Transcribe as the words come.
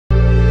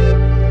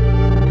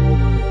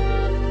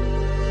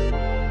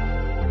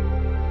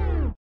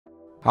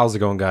How's it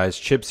going, guys?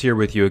 Chips here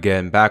with you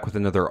again, back with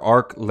another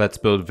Arc Let's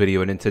Build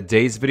video, and in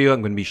today's video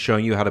I'm going to be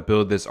showing you how to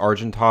build this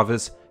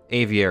Argentavis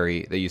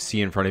Aviary that you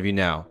see in front of you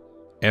now.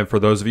 And for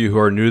those of you who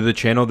are new to the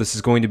channel, this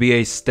is going to be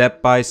a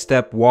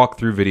step-by-step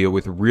walkthrough video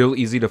with real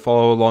easy to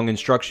follow along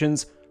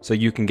instructions so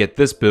you can get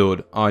this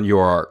build on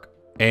your Arc.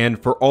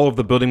 And for all of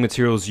the building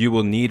materials you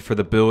will need for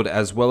the build,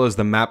 as well as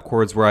the map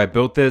chords where I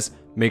built this,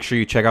 make sure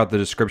you check out the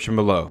description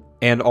below.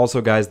 And also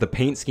guys, the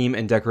paint scheme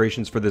and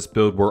decorations for this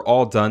build were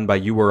all done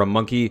by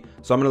UwereAmonkey,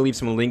 so I'm going to leave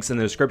some links in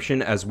the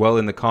description as well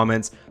in the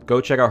comments.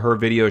 Go check out her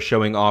video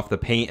showing off the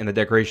paint and the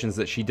decorations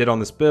that she did on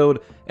this build,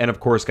 and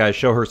of course guys,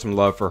 show her some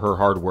love for her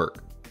hard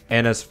work.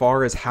 And as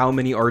far as how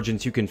many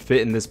Argents you can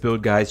fit in this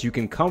build, guys, you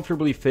can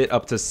comfortably fit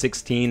up to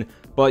 16,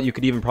 but you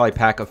could even probably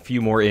pack a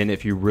few more in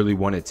if you really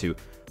wanted to.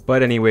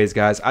 But anyways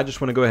guys, I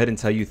just want to go ahead and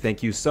tell you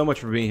thank you so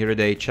much for being here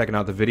today, checking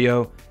out the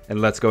video,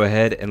 and let's go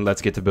ahead and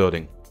let's get to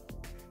building.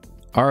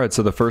 Alright,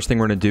 so the first thing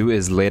we're going to do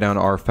is lay down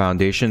our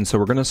foundation. So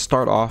we're going to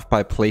start off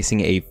by placing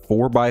a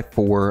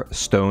 4x4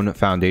 stone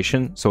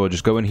foundation. So we'll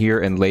just go in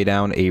here and lay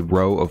down a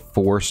row of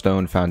 4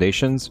 stone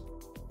foundations.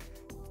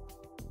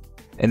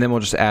 And then we'll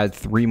just add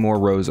 3 more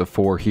rows of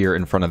 4 here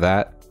in front of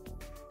that.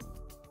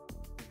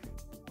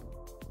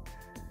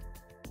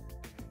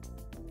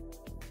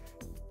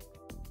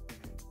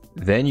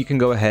 Then you can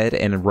go ahead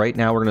and right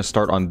now we're going to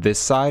start on this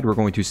side. We're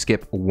going to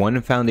skip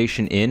 1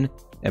 foundation in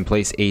and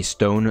place a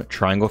stone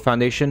triangle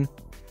foundation.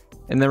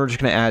 And then we're just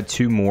going to add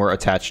 2 more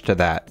attached to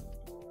that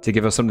to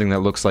give us something that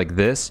looks like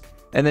this.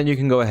 And then you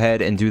can go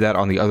ahead and do that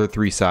on the other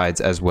 3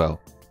 sides as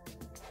well.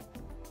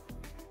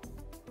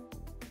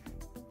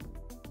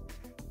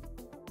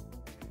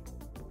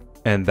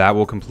 And that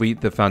will complete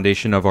the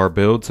foundation of our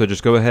build. So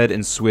just go ahead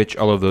and switch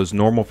all of those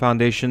normal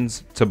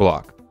foundations to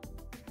block.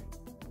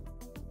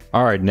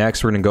 Alright,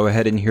 next we're going to go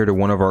ahead in here to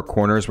one of our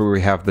corners where we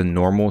have the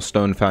normal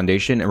stone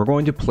foundation, and we're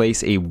going to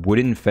place a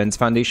wooden fence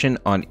foundation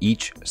on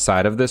each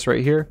side of this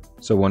right here.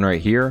 So one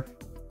right here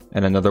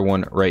and another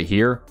one right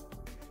here.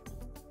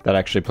 That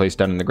actually placed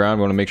down in the ground.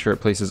 We want to make sure it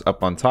places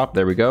up on top.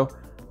 There we go.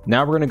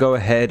 Now we're going to go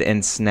ahead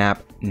and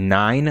snap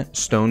 9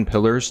 stone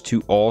pillars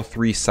to all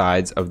 3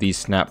 sides of these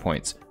snap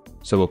points.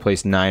 So we'll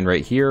place 9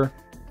 right here.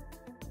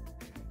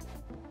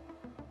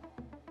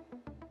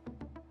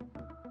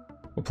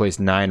 We'll place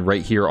 9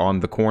 right here on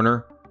the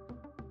corner.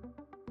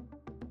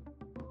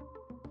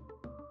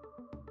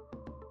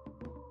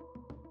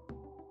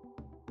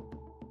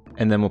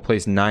 And then we'll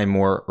place 9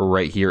 more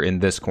right here in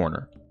this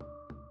corner.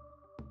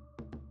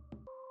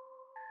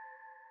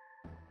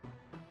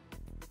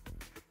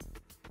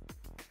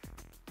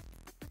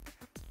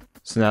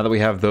 So now that we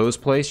have those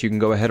placed, you can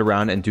go ahead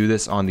around and do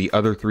this on the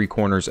other 3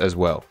 corners as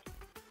well.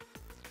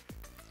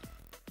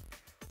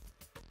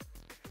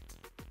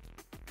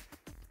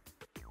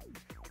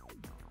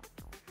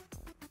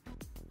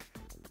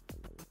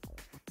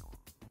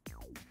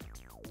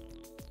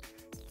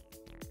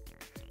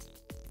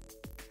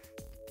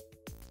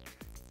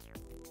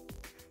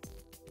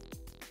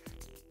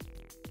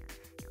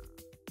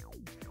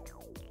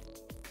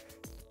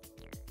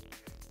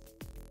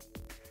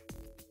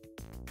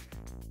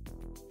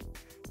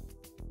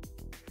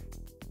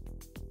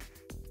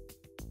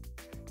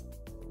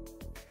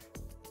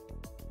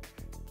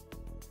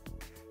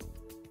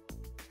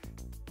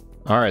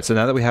 Alright, so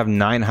now that we have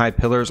 9 high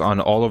pillars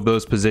on all of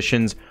those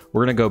positions,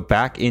 we're going to go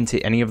back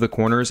into any of the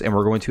corners and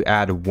we're going to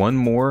add 1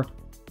 more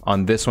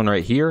on this one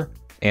right here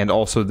and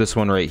also this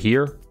one right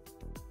here.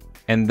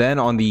 And then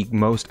on the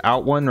most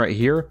out one right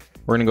here,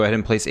 we're going to go ahead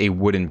and place a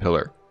wooden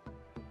pillar.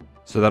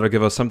 So that'll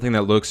give us something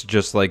that looks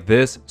just like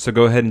this. So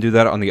go ahead and do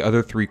that on the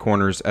other 3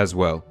 corners as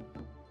well.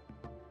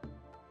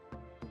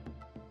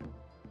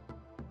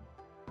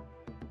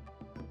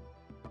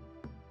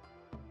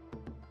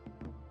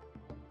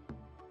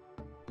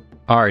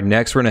 Alright,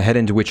 next we're going to head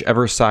into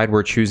whichever side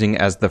we're choosing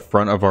as the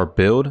front of our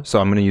build. So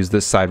I'm going to use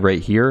this side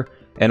right here.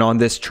 And on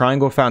this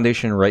triangle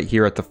foundation right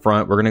here at the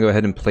front, we're going to go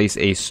ahead and place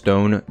a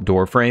stone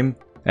door frame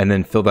and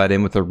then fill that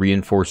in with a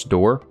reinforced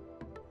door.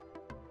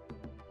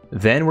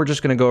 Then we're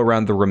just going to go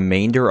around the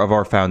remainder of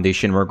our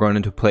foundation. We're going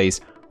to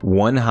place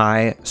 1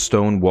 high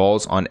stone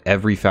walls on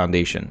every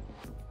foundation.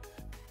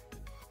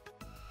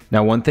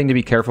 Now, one thing to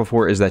be careful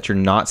for is that you're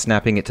not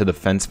snapping it to the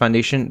fence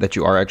foundation, that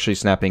you are actually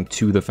snapping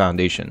to the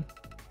foundation.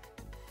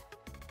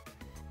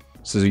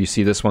 So you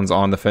see this one's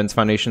on the fence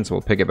foundation, so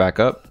we'll pick it back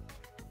up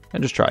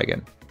and just try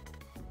again.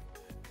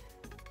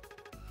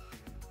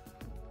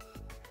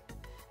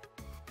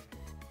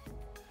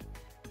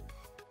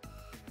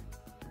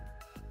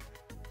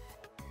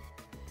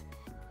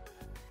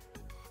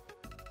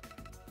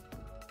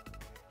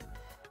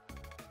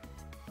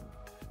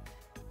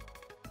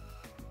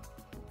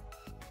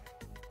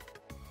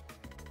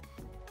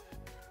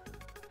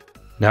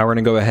 Now we're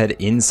going to go ahead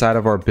inside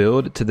of our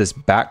build to this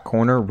back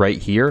corner right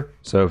here.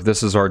 So if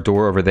this is our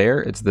door over there,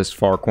 it's this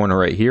far corner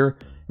right here.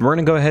 And we're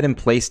going to go ahead and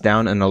place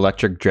down an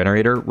electric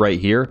generator right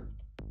here.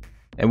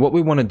 And what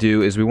we want to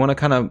do is we want to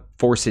kind of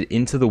force it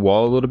into the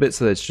wall a little bit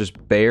so that it's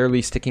just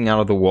barely sticking out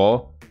of the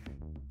wall.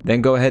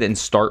 Then go ahead and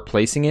start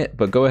placing it,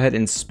 but go ahead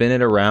and spin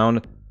it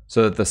around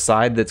so that the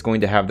side that's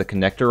going to have the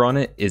connector on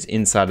it is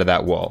inside of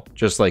that wall,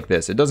 just like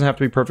this. It doesn't have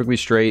to be perfectly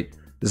straight.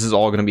 This is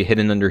all going to be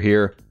hidden under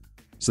here.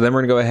 So then we're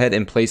going to go ahead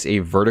and place a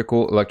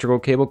vertical electrical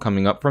cable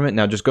coming up from it.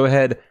 Now just go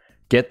ahead,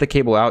 get the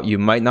cable out. You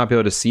might not be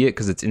able to see it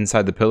because it's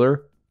inside the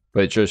pillar,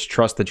 but just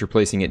trust that you're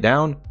placing it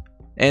down,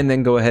 and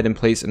then go ahead and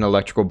place an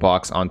electrical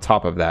box on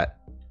top of that.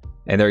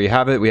 And there you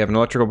have it. We have an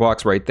electrical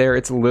box right there.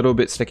 It's a little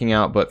bit sticking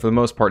out, but for the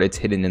most part, it's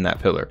hidden in that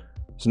pillar.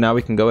 So now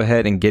we can go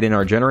ahead and get in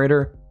our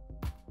generator,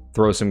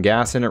 throw some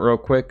gas in it real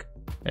quick,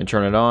 and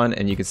turn it on,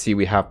 and you can see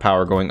we have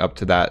power going up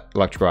to that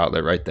electrical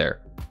outlet right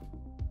there.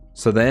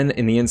 So then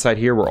in the inside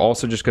here, we're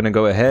also just going to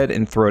go ahead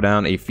and throw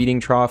down a feeding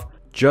trough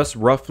just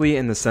roughly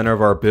in the center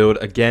of our build.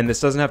 Again,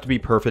 this doesn't have to be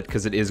perfect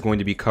because it is going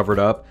to be covered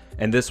up,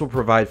 and this will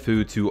provide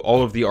food to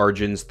all of the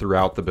Argens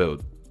throughout the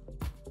build.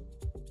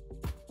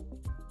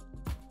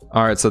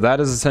 Alright, so that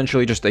is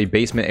essentially just a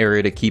basement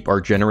area to keep our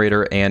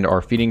generator and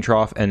our feeding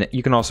trough, and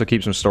you can also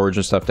keep some storage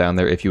and stuff down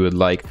there if you would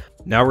like.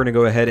 Now we're going to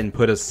go ahead and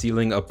put a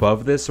ceiling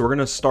above this. So we're going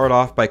to start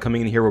off by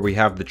coming in here where we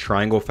have the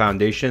triangle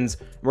foundations.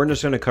 We're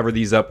just going to cover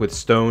these up with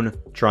stone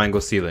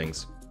triangle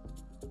ceilings.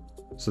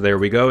 So there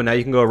we go. Now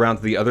you can go around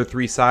to the other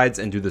three sides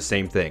and do the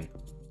same thing.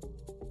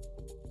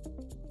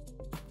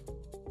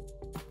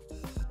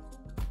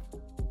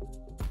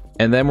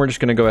 And then we're just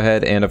going to go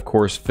ahead and, of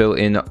course, fill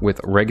in with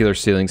regular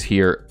ceilings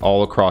here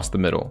all across the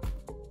middle.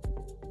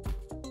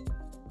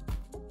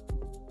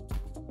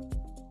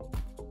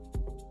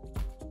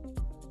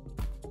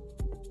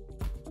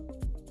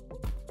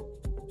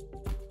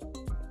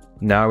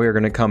 Now we are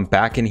going to come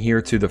back in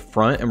here to the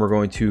front, and we're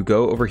going to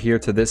go over here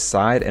to this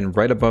side, and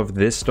right above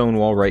this stone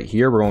wall right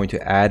here, we're going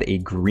to add a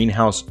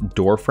greenhouse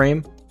door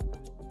frame,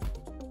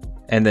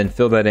 and then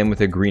fill that in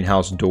with a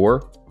greenhouse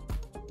door.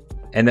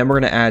 And then we're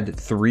going to add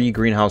 3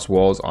 greenhouse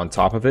walls on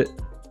top of it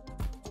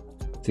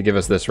to give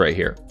us this right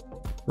here.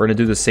 We're going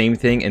to do the same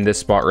thing in this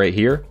spot right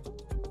here.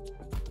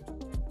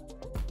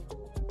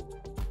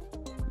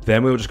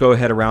 Then we will just go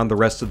ahead around the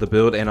rest of the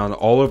build, and on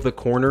all of the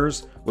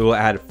corners, we will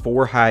add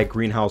 4 high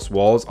greenhouse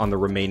walls on the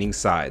remaining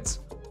sides.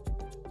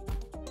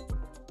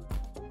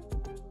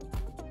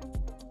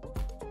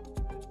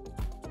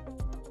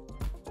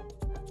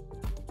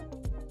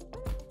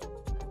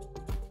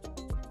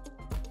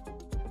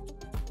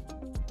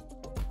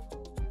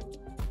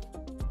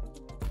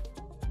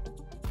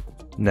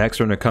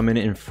 Next, we're going to come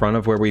in front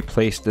of where we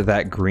placed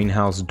that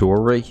greenhouse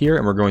door right here,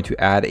 and we're going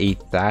to add a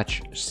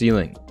thatch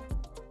ceiling.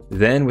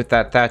 Then with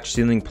that thatch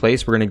ceiling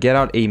placed, we're going to get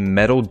out a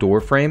metal door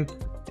frame,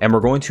 and we're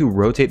going to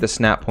rotate the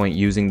snap point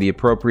using the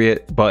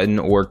appropriate button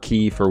or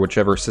key for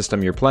whichever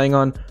system you're playing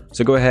on.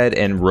 So go ahead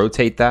and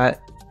rotate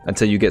that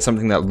until you get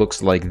something that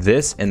looks like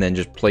this, and then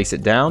just place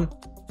it down.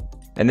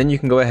 And then you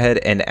can go ahead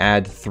and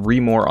add 3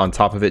 more on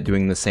top of it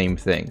doing the same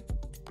thing.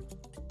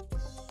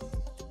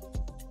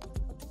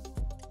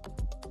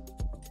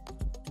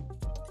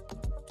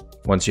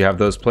 Once you have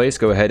those placed,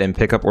 go ahead and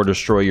pick up or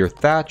destroy your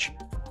thatch.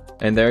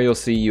 And there you'll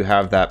see you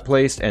have that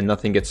placed and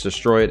nothing gets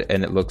destroyed,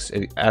 and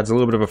it adds a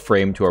little bit of a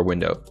frame to our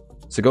window.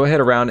 So go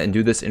ahead around and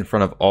do this in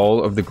front of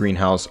all of the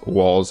greenhouse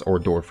walls or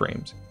door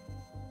frames.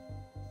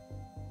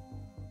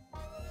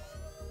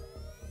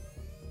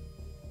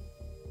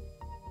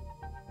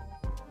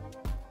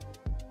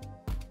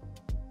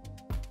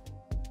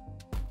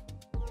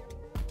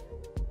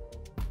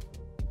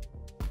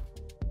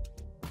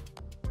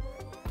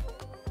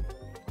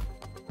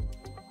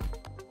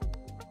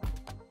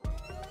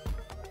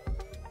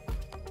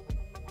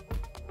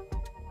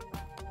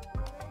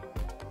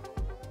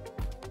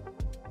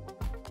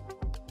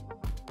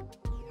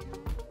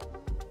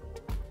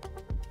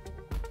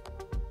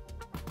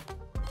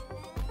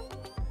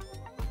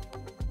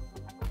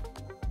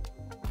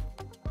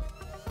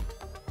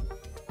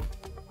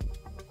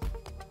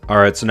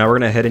 Alright, so now we're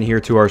going to head in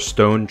here to our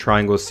stone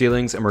triangle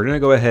ceilings, and we're going to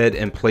go ahead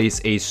and place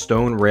a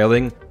stone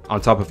railing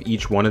on top of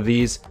each one of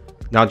these.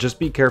 Now just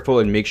be careful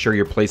and make sure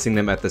you're placing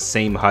them at the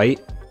same height.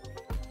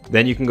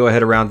 Then you can go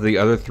ahead around to the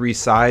other 3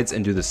 sides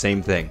and do the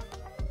same thing.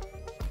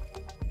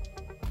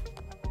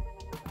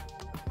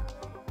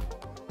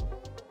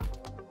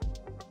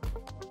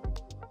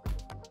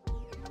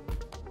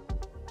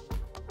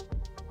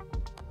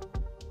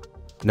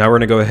 Now we're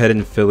going to go ahead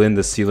and fill in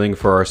the ceiling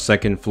for our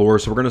second floor.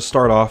 So we're going to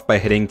start off by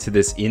heading to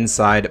this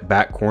inside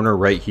back corner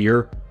right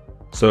here.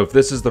 So if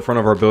this is the front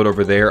of our build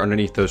over there,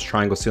 underneath those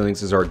triangle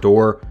ceilings is our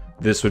door.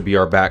 This would be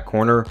our back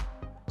corner.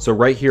 So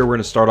right here, we're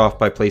going to start off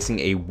by placing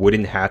a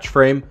wooden hatch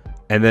frame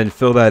and then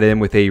fill that in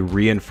with a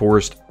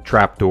reinforced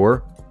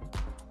trapdoor.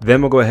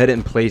 Then we'll go ahead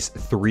and place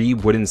 3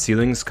 wooden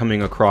ceilings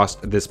coming across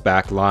this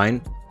back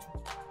line.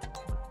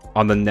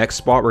 On the next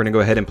spot, we're going to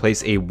go ahead and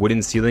place a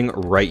wooden ceiling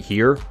right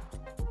here.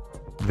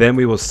 Then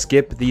we will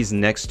skip these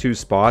next 2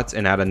 spots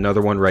and add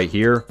another one right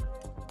here.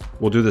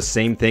 We'll do the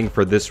same thing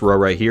for this row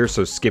right here.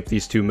 So skip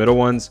these 2 middle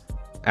ones,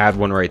 add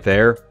one right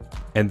there.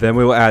 And then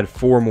we will add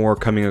 4 more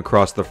coming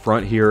across the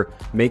front here.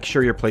 Make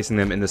sure you're placing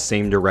them in the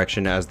same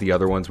direction as the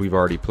other ones we've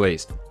already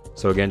placed.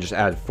 So again, just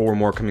add 4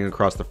 more coming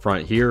across the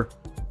front here.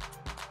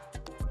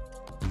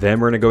 Then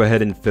we're going to go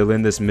ahead and fill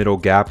in this middle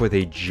gap with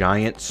a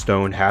giant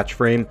stone hatch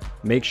frame.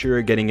 Make sure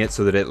you're getting it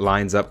so that it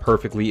lines up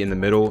perfectly in the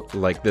middle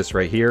like this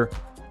right here.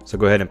 So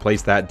go ahead and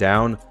place that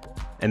down.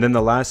 And then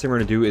the last thing we're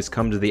going to do is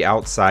come to the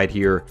outside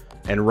here.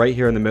 And right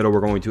here in the middle,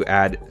 we're going to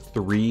add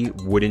 3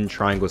 wooden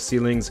triangle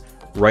ceilings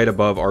right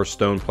above our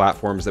stone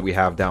platforms that we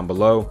have down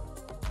below.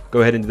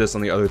 Go ahead and do this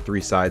on the other 3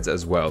 sides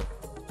as well.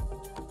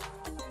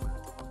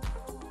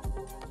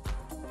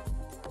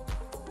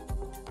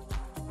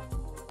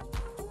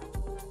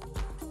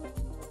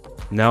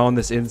 Now on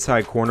this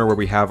inside corner where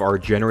we have our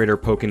generator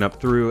poking up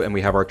through and we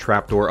have our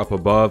trapdoor up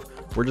above,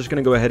 we're just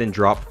going to go ahead and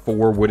drop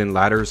 4 wooden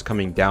ladders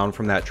coming down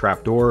from that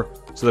trapdoor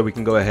so that we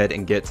can go ahead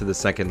and get to the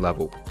second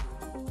level.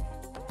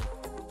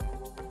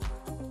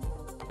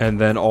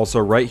 And then also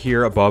right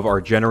here above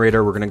our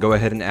generator, we're going to go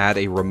ahead and add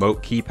a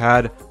remote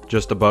keypad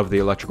just above the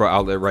electrical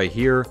outlet right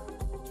here.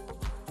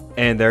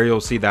 And there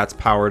you'll see that's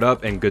powered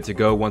up and good to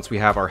go. Once we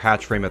have our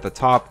hatch frame at the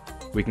top,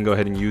 we can go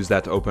ahead and use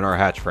that to open our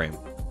hatch frame.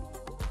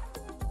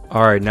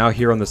 Alright, now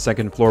here on the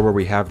second floor where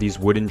we have these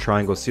wooden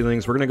triangle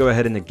ceilings, we're going to go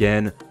ahead and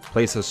again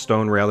place a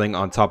stone railing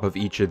on top of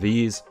each of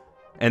these,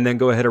 and then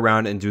go ahead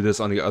around and do this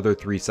on the other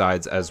 3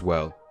 sides as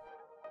well.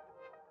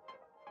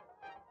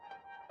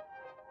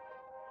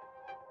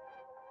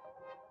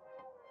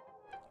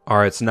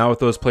 Alright, so now with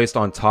those placed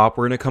on top,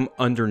 we're going to come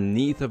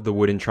underneath of the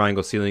wooden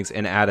triangle ceilings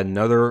and add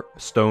another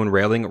stone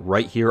railing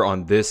right here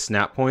on this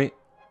snap point.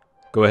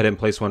 Go ahead and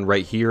place one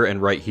right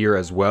here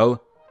as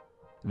well.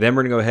 Then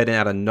we're going to go ahead and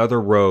add another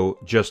row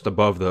just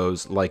above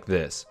those like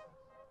this.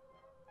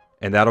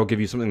 And that'll give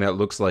you something that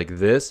looks like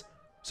this.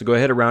 So go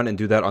ahead around and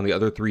do that on the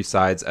other 3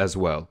 sides as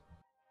well.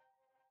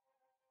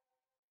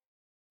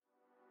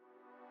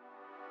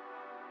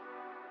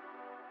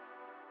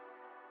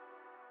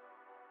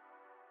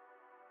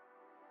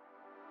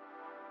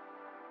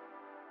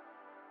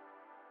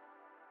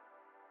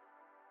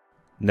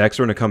 Next,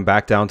 we're going to come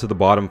back down to the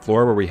bottom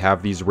floor where we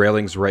have these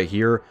railings right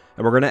here,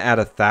 and we're going to add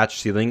a thatch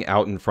ceiling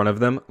out in front of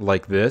them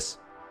like this.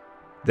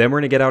 Then we're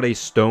going to get out a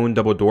stone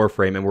double door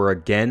frame, and we're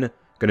again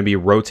going to be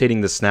rotating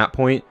the snap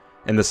point,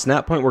 and the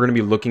snap point we're going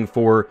to be looking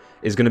for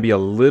is going to be a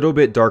little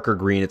bit darker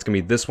green. It's going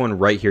to be this one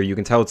right here. You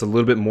can tell it's a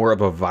little bit more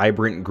of a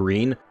vibrant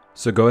green.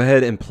 So go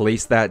ahead and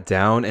place that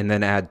down and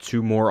then add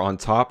 2 more on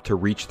top to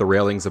reach the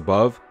railings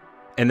above,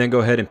 and then go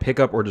ahead and pick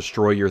up or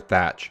destroy your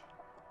thatch.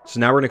 So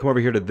now we're going to come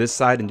over here to this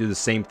side and do the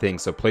same thing.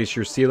 So place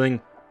your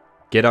ceiling,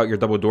 get out your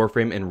double door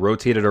frame and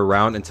rotate it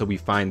around until we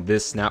find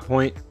this snap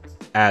point.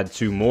 Add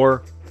 2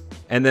 more,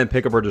 and then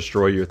pick up or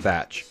destroy your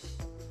thatch.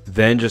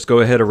 Then just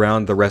go ahead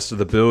around the rest of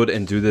the build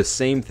and do the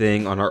same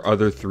thing on our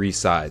other 3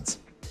 sides.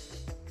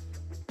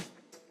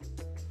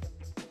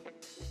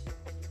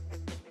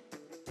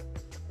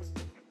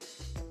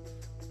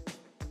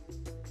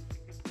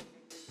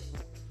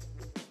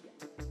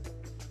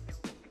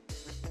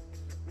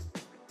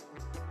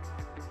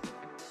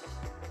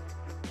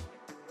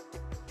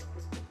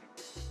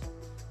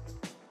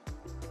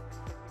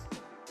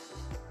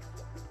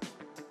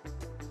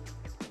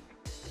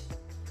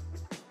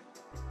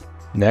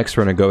 Next,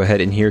 we're going to go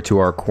ahead in here to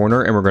our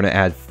corner and we're going to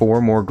add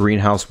 4 more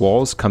greenhouse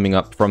walls coming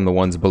up from the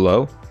ones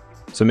below.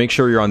 So make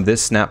sure you're on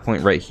this snap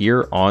point right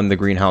here on the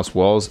greenhouse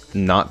walls,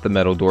 not the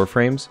metal door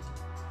frames.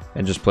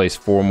 And just place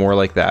 4 more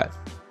like that.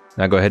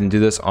 Now go ahead and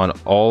do this on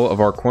all of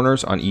our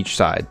corners on each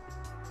side.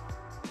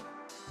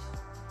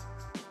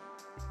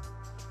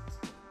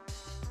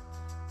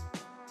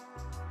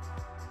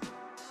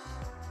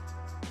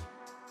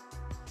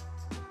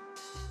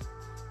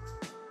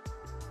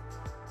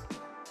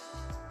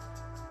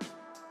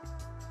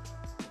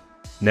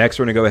 Next,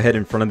 we're going to go ahead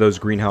in front of those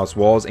greenhouse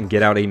walls and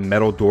get out a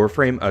metal door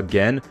frame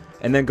again,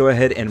 and then go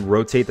ahead and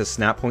rotate the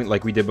snap point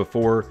like we did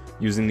before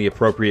using the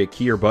appropriate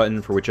key or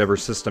button for whichever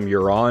system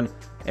you're on.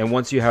 And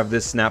once you have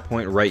this snap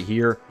point right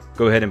here,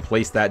 go ahead and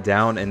place that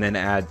down and then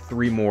add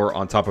 3 more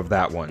on top of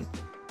that one.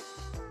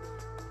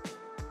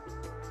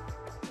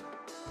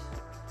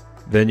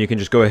 Then you can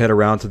just go ahead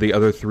around to the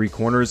other 3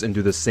 corners and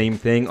do the same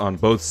thing on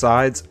both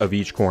sides of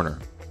each corner.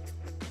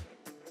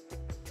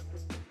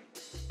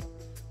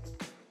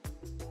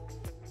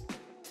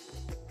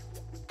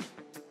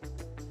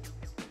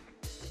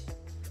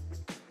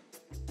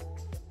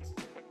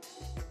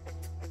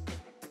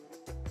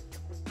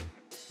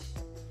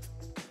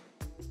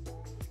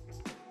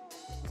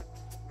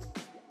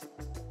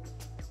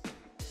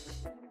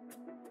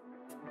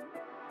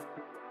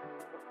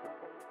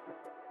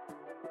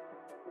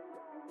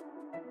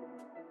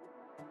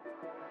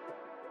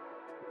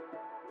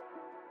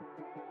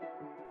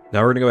 Now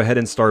we're going to go ahead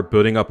and start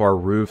building up our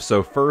roof.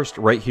 So first,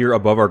 right here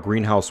above our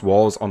greenhouse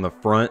walls on the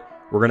front,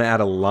 we're going to add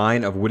a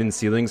line of wooden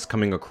ceilings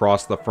coming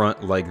across the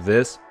front like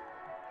this.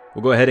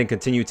 We'll go ahead and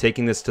continue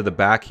taking this to the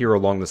back here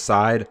along the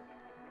side.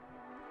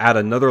 Add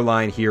another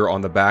line here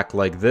on the back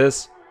like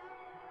this.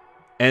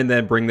 And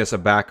then bring this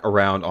back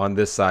around on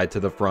this side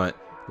to the front,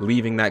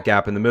 leaving that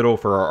gap in the middle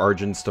for our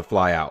Argents to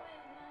fly out.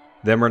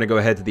 Then we're going to go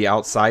ahead to the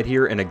outside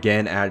here and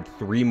again add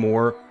 3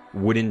 more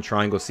wooden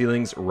triangle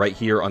ceilings right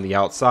here on the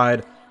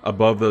outside,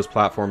 above those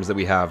platforms that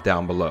we have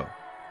down below.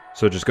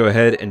 So just go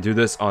ahead and do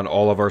this on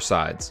all of our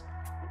sides.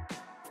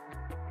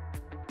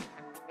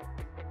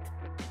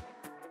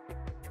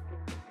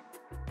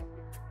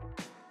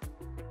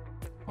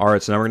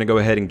 Alright, so now we're going to go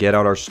ahead and get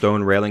out our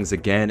stone railings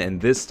again,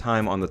 and this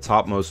time on the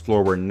topmost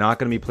floor we're not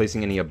going to be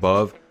placing any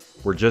above.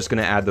 We're just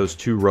going to add those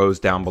 2 rows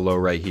down below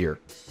right here.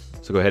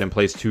 So go ahead and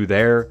place 2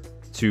 there,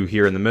 2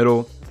 here in the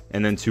middle,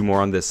 and then 2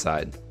 more on this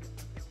side.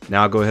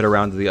 Now go ahead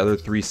around to the other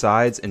 3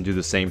 sides and do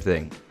the same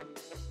thing.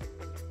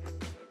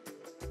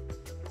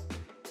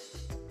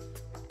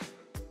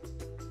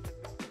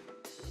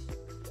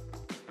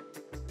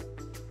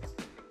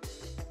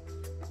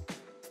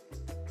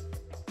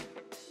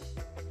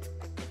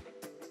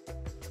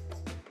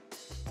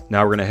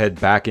 Now we're going to head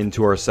back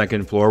into our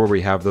second floor where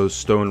we have those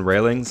stone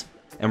railings,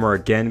 and we're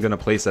again going to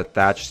place a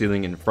thatch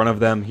ceiling in front of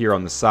them here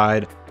on the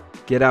side.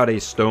 Get out a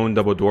stone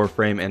double door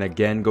frame and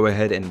again go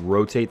ahead and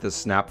rotate the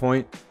snap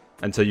point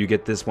until you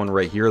get this one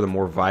right here, the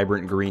more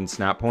vibrant green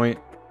snap point.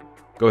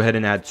 Go ahead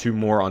and add 2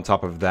 more on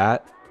top of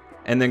that,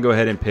 and then go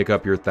ahead and pick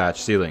up your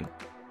thatch ceiling.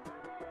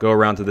 Go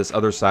around to this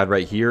other side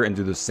right here and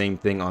do the same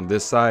thing on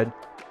this side.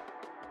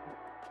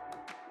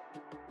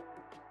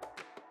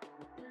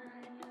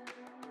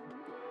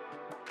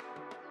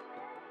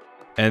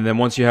 And then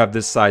once you have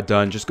this side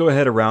done, just go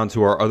ahead around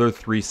to our other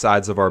 3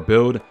 sides of our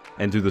build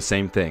and do the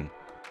same thing.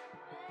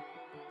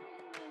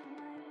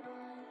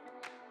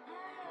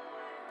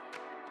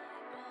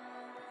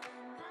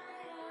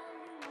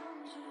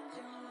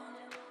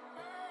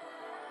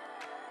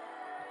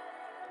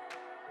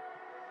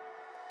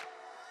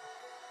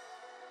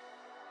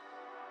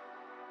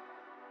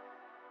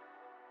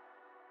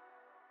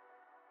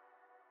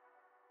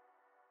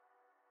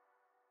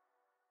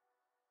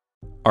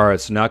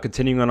 Alright, so now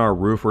continuing on our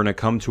roof, we're going to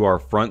come to our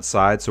front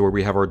side, so where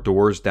we have our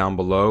doors down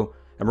below,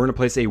 and we're going to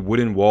place a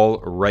wooden wall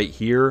right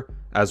here,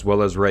 as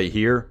well as right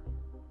here.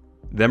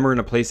 Then we're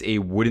going to place a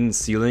wooden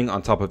ceiling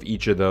on top of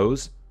each of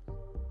those.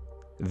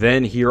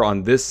 Then here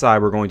on this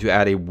side, we're going to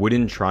add a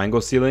wooden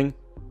triangle ceiling,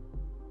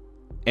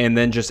 and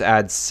then just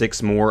add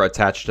 6 more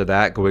attached to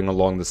that going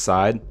along the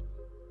side.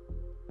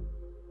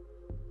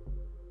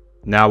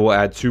 Now we'll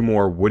add 2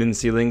 more wooden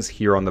ceilings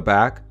here on the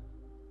back.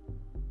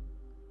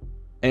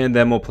 And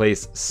then we'll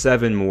place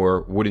 7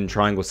 more wooden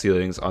triangle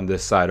ceilings on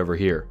this side over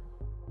here.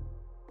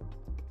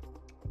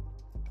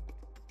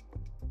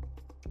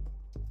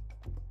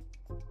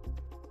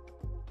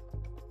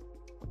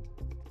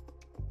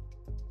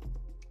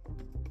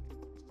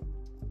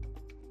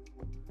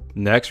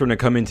 Next, we're going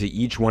to come into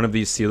each one of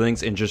these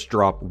ceilings and just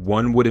drop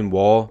 1 wooden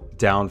wall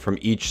down from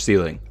each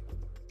ceiling.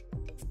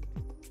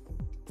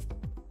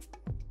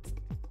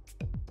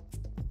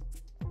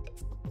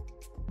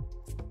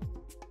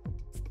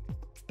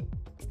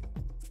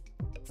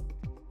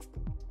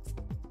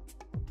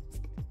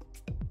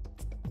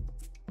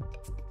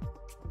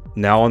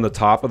 Now on the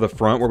top of the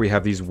front where we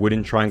have these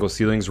wooden triangle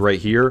ceilings right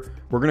here,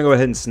 we're going to go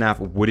ahead and snap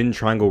wooden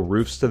triangle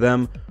roofs to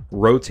them,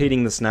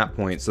 rotating the snap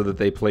point so that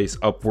they place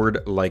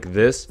upward like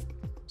this.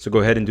 So go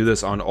ahead and do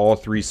this on all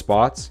 3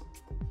 spots.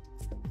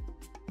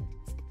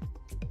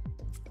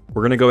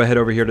 We're going to go ahead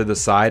over here to the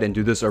side and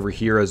do this over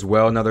here as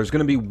well. Now there's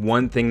going to be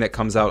one thing that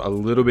comes out a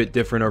little bit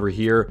different over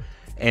here.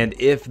 And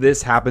if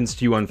this happens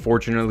to you,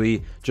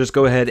 unfortunately, just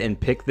go ahead and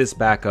pick this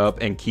back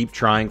up and keep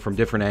trying from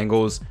different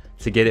angles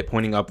to get it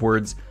pointing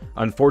upwards.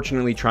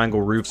 Unfortunately,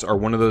 triangle roofs are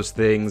one of those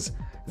things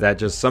that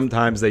just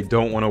sometimes they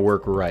don't want to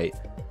work right.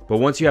 But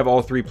once you have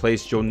all 3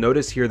 placed, you'll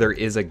notice here there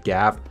is a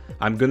gap.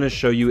 I'm going to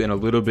show you in a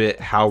little bit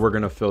how we're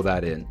going to fill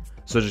that in.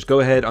 So just go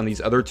ahead on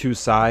these other 2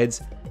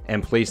 sides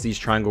and place these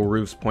triangle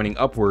roofs pointing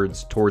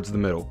upwards towards the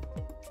middle.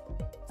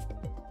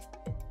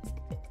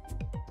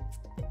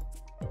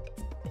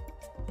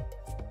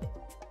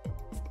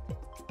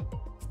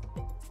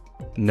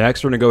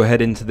 Next, we're going to go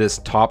ahead into this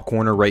top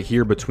corner right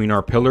here between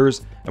our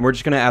pillars, and we're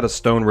just going to add a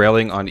stone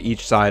railing on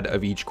each side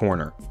of each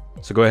corner.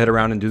 So go ahead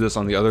around and do this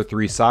on the other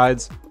 3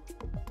 sides.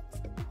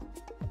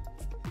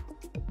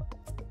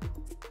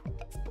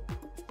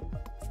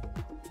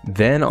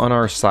 Then on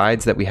our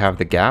sides that we have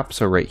the gap,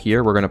 so right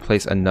here, we're going to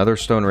place another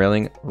stone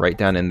railing right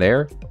down in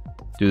there.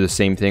 Do the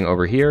same thing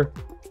over here,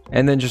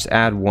 and then just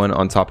add 1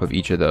 on top of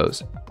each of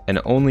those, and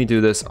only do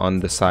this on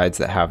the sides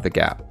that have the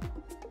gap.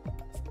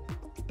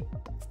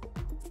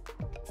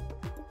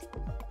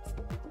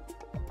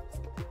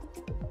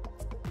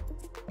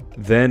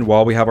 Then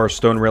while we have our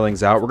stone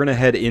railings out, we're going to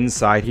head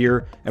inside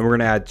here and we're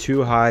going to add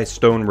 2 high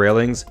stone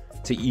railings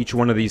to each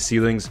one of these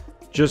ceilings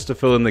just to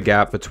fill in the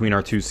gap between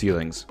our 2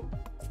 ceilings.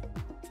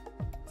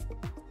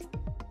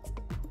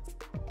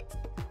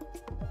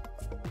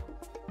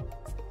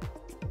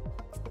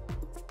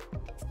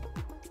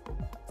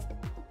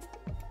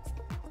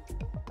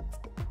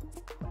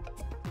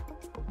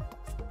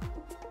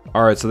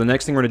 Alright, so the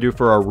next thing we're going to do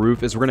for our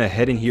roof is we're going to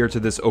head in here to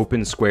this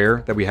open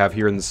square that we have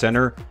here in the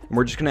center, and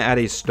we're just going to add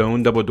a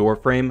stone double door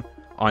frame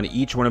on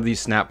each one of these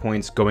snap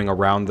points going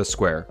around the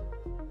square.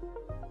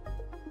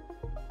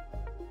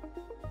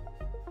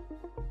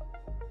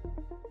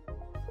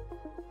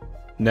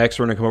 Next,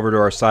 we're going to come over to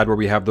our side where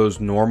we have those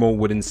normal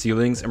wooden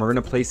ceilings, and we're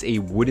going to place a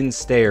wooden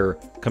stair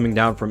coming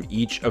down from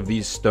each of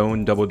these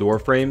stone double door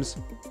frames.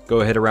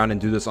 Go ahead around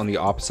and do this on the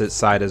opposite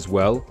side as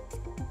well.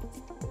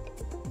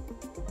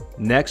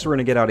 Next, we're going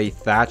to get out a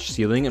thatch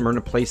ceiling, and we're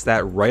going to place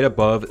that right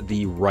above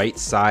the right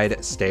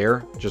side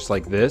stair, just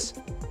like this.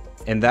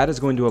 And that is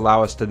going to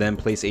allow us to then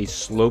place a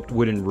sloped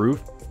wooden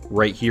roof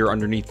right here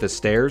underneath the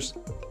stairs.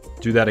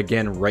 Do that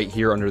again right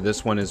here under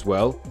this one as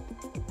well.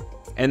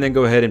 And then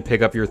go ahead and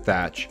pick up your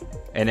thatch.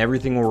 And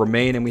everything will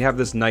remain, and we have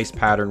this nice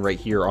pattern right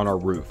here on our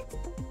roof.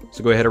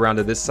 So go ahead around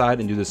to this side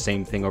and do the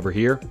same thing over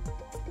here.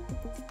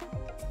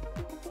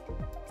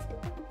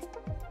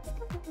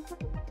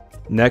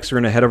 Next, we're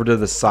going to head over to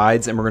the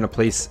sides, and we're going to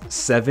place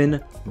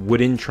 7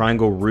 wooden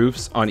triangle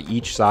roofs on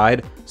each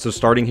side. So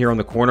starting here on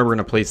the corner, we're going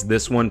to place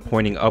this one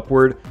pointing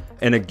upward.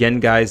 And again,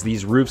 guys,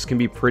 these roofs can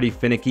be pretty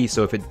finicky,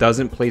 so if it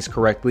doesn't place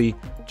correctly,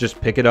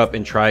 just pick it up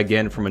and try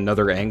again from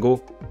another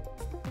angle.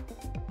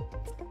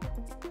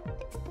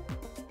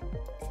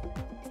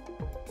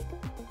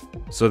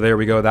 So there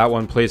we go, that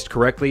one placed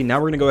correctly. Now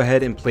we're going to go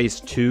ahead and place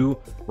 2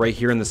 right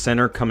here in the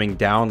center coming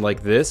down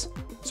like this.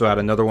 So add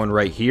another one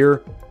right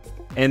here.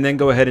 And then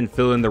go ahead and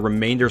fill in the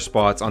remainder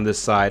spots on this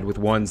side with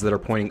ones that are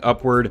pointing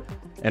upward.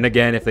 And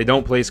again, if they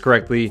don't place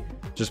correctly,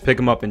 just pick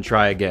them up and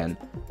try again.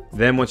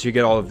 Then once you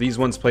get all of these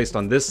ones placed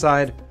on this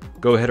side,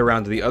 go ahead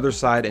around to the other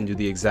side and do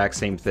the exact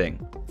same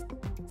thing.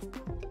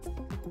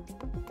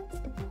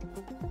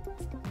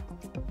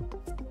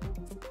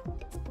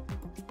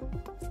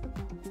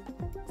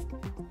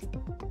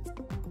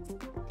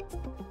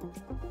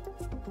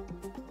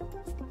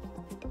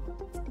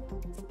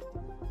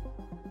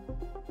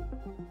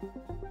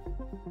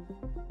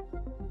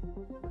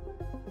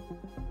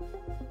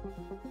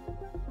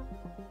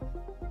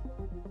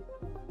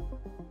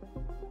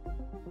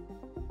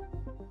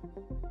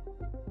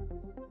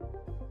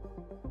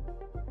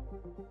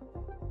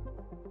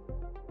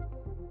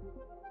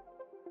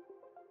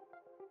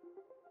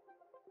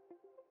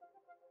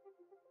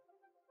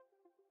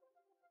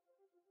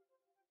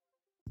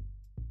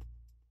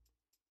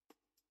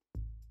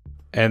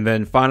 And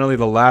then finally,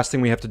 the last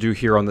thing we have to do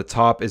here on the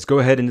top is go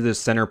ahead into the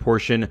center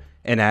portion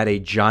and add a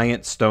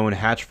giant stone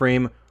hatch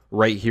frame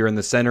right here in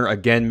the center.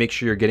 Again, make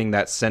sure you're getting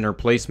that center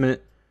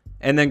placement,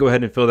 and then go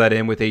ahead and fill that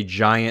in with a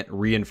giant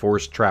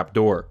reinforced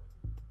trapdoor.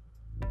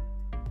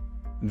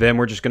 Then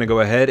we're just going to go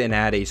ahead and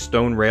add a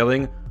stone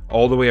railing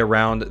all the way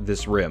around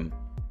this rim.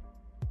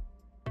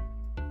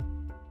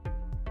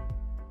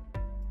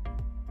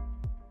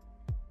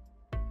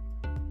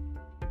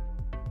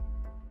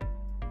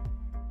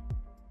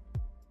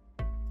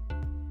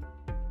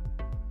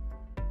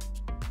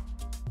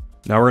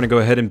 Now we're going to go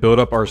ahead and build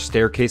up our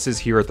staircases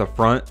here at the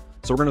front.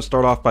 So we're going to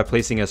start off by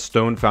placing a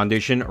stone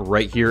foundation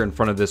right here in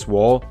front of this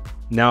wall.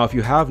 Now if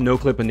you have no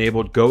clip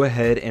enabled, go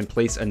ahead and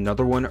place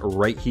another one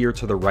right here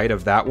to the right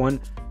of that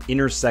one,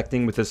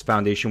 intersecting with this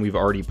foundation we've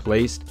already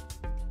placed.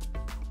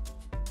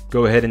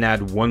 Go ahead and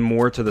add one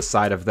more to the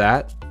side of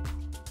that.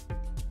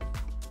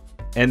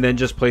 And then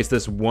just place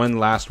this one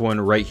last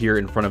one right here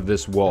in front of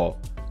this wall.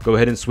 Go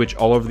ahead and switch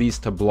all of these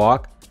to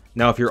block.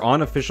 Now, if you're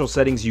on official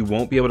settings, you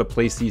won't be able to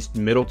place these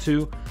middle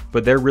two,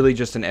 but they're really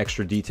just an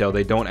extra detail.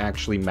 They don't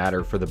actually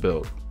matter for the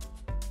build.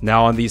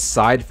 Now, on these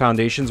side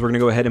foundations, we're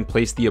going to go ahead and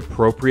place the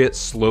appropriate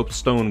sloped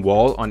stone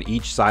wall on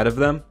each side of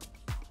them,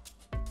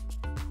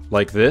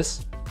 like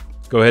this.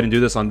 Go ahead and do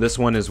this on this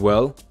one as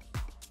well.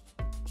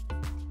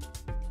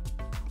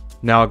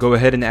 Now, go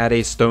ahead and add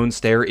a stone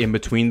stair in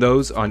between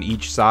those on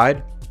each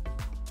side.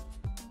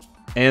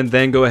 And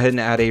then go ahead and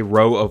add a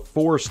row of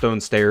 4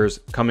 stone stairs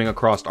coming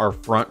across our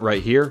front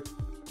right here.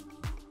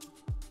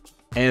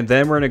 And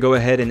then we're going to go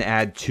ahead and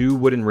add 2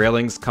 wooden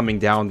railings coming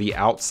down the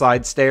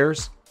outside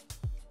stairs.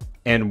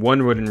 And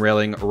 1 wooden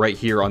railing right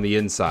here on the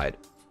inside.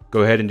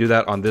 Go ahead and do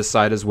that on this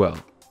side as well.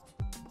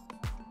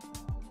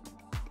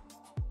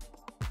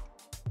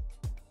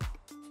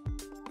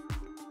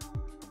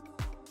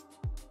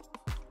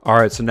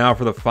 Alright, so now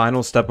for the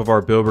final step of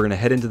our build, we're going to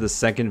head into the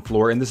second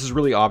floor, and this is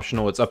really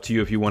optional. It's up to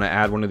you if you want to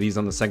add one of these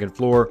on the second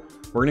floor.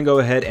 We're going to go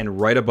ahead and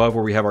right above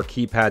where we have our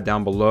keypad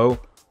down below,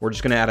 we're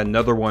just going to add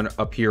another one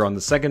up here on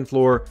the second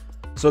floor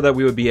so that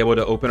we would be able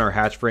to open our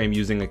hatch frame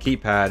using a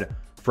keypad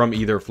from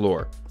either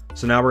floor.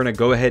 So now we're going to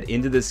go ahead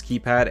into this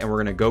keypad and we're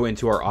going to go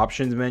into our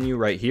options menu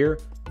right here.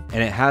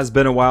 And it has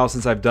been a while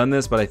since I've done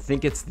this, but I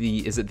think it's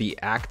the, is it the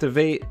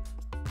activate?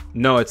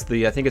 No, it's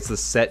the, I think it's the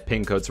set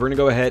pin code. So we're going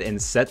to go ahead and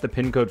set the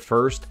pin code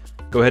first.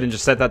 Go ahead and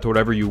just set that to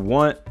whatever you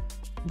want.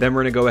 Then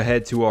we're going to go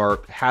ahead to our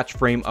hatch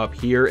frame up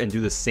here and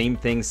do the same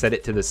thing. Set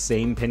it to the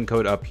same pin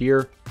code up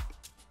here.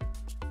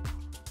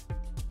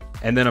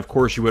 And then of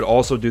course you would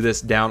also do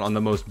this down on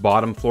the most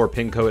bottom floor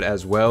pin code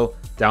as well,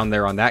 down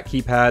there on that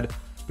keypad.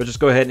 But just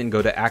go ahead and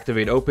go to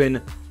activate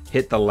open,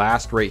 hit the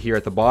last right here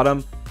at the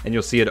bottom, and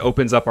you'll see it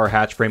opens up our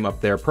hatch frame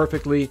up there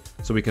perfectly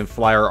so we can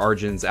fly our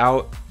Argents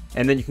out.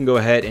 And then you can go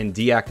ahead and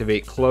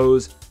deactivate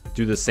close,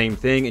 do the same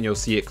thing, and you'll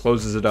see it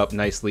closes it up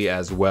nicely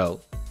as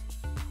well.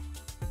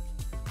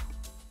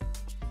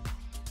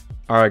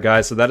 Alright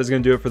guys, so that is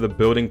going to do it for the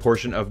building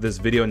portion of this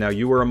video. Now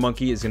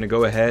UwereAmonkey is going to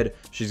go ahead,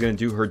 she's going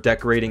to do her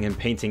decorating and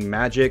painting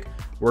magic.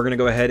 We're going to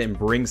go ahead and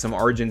bring some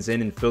Argents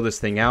in and fill this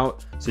thing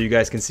out so you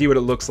guys can see what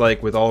it looks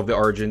like with all of the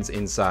Argents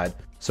inside.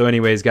 So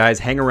anyways guys,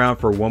 hang around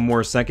for one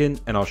more second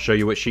and I'll show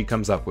you what she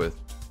comes up with.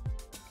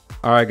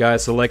 Alright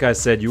guys, so like I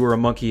said,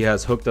 UwereAmonkey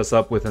has hooked us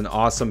up with an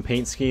awesome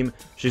paint scheme.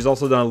 She's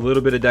also done a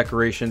little bit of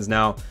decorations.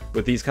 Now,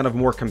 with these kind of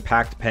more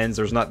compact pens,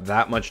 there's not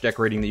that much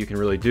decorating that you can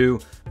really do,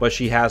 but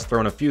she has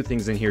thrown a few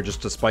things in here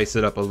just to spice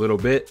it up a little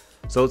bit.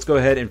 So let's go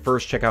ahead and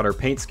first check out her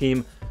paint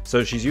scheme.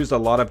 So she's used a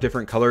lot of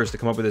different colors to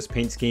come up with this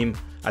paint scheme.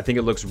 I think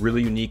it looks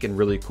really unique and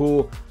really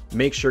cool.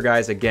 Make sure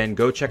guys, again,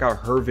 go check out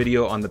her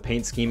video on the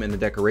paint scheme and the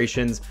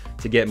decorations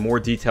to get more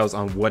details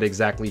on what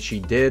exactly she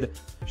did.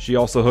 She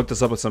also hooked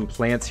us up with some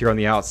plants here on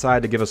the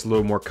outside to give us a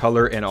little more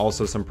color and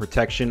also some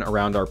protection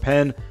around our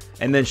pen.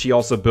 And then she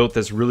also built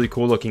this really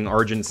cool looking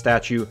Argent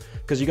statue,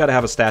 because you got to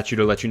have a statue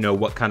to let you know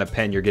what kind of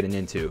pen you're getting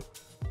into.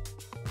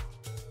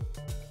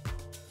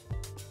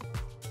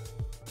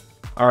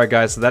 Alright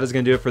guys, so that is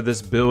going to do it for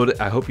this build.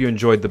 I hope you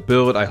enjoyed the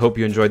build, I hope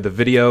you enjoyed the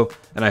video,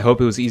 and I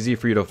hope it was easy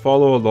for you to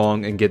follow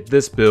along and get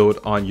this build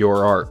on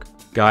your Ark.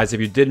 Guys,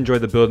 if you did enjoy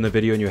the build in the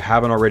video and you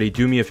haven't already,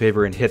 do me a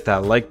favor and hit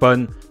that like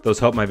button. Those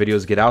help my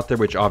videos get out there,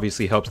 which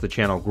obviously helps the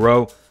channel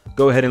grow.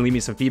 Go ahead and leave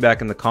me some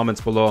feedback in the comments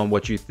below on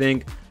what you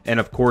think. And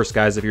of course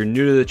guys, if you're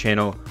new to the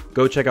channel,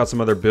 go check out some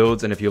other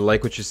builds, and if you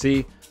like what you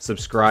see,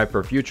 subscribe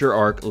for future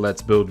Ark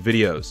Let's Build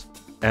videos.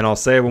 And I'll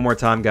say it one more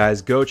time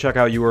guys, go check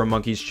out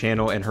UwereAmonkey's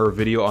channel and her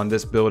video on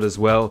this build as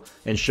well,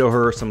 and show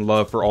her some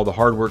love for all the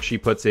hard work she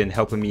puts in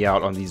helping me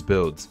out on these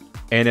builds.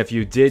 And if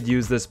you did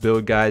use this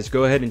build guys,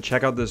 go ahead and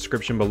check out the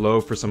description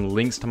below for some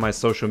links to my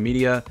social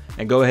media,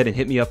 and go ahead and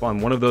hit me up on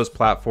one of those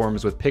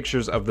platforms with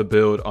pictures of the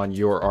build on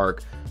your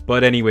Ark.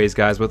 But anyways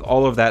guys, with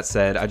all of that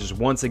said, I just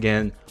once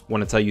again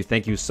want to tell you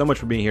thank you so much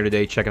for being here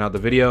today, checking out the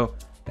video,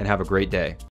 and have a great day.